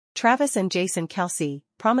Travis and Jason Kelce,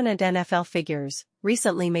 prominent NFL figures,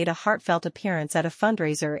 recently made a heartfelt appearance at a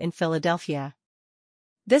fundraiser in Philadelphia.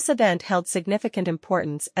 This event held significant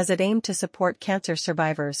importance as it aimed to support cancer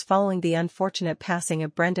survivors following the unfortunate passing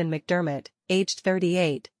of Brendan McDermott, aged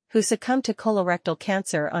 38, who succumbed to colorectal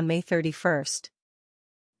cancer on May 31.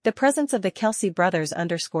 The presence of the Kelce brothers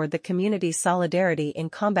underscored the community's solidarity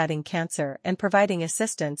in combating cancer and providing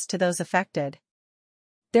assistance to those affected.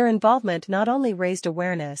 Their involvement not only raised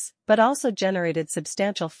awareness but also generated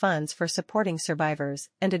substantial funds for supporting survivors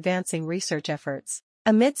and advancing research efforts.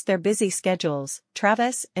 Amidst their busy schedules,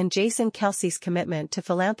 Travis and Jason Kelce's commitment to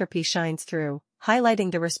philanthropy shines through,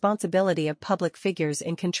 highlighting the responsibility of public figures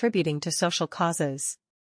in contributing to social causes.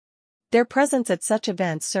 Their presence at such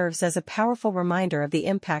events serves as a powerful reminder of the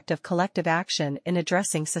impact of collective action in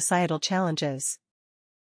addressing societal challenges.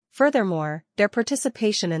 Furthermore, their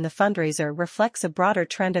participation in the fundraiser reflects a broader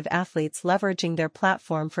trend of athletes leveraging their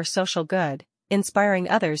platform for social good, inspiring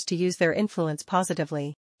others to use their influence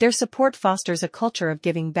positively. Their support fosters a culture of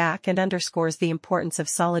giving back and underscores the importance of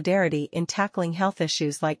solidarity in tackling health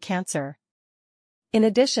issues like cancer. In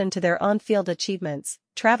addition to their on-field achievements,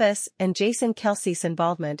 Travis and Jason Kelce's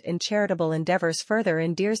involvement in charitable endeavors further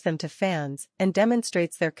endears them to fans and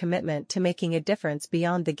demonstrates their commitment to making a difference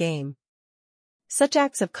beyond the game. Such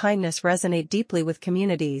acts of kindness resonate deeply with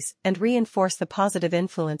communities and reinforce the positive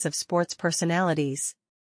influence of sports personalities.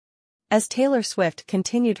 As Taylor Swift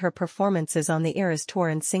continued her performances on the Eras Tour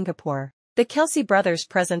in Singapore, the Kelce brothers'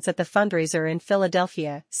 presence at the fundraiser in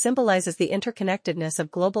Philadelphia symbolizes the interconnectedness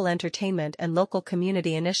of global entertainment and local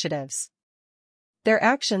community initiatives. Their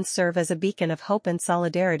actions serve as a beacon of hope and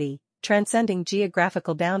solidarity, transcending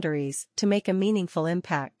geographical boundaries to make a meaningful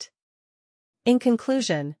impact. In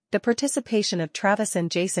conclusion, the participation of Travis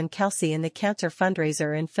and Jason Kelce in the cancer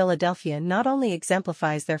fundraiser in Philadelphia not only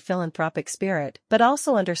exemplifies their philanthropic spirit but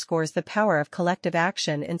also underscores the power of collective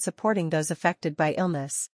action in supporting those affected by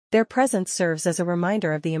illness. Their presence serves as a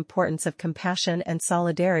reminder of the importance of compassion and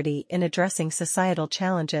solidarity in addressing societal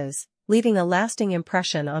challenges, leaving a lasting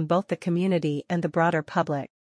impression on both the community and the broader public.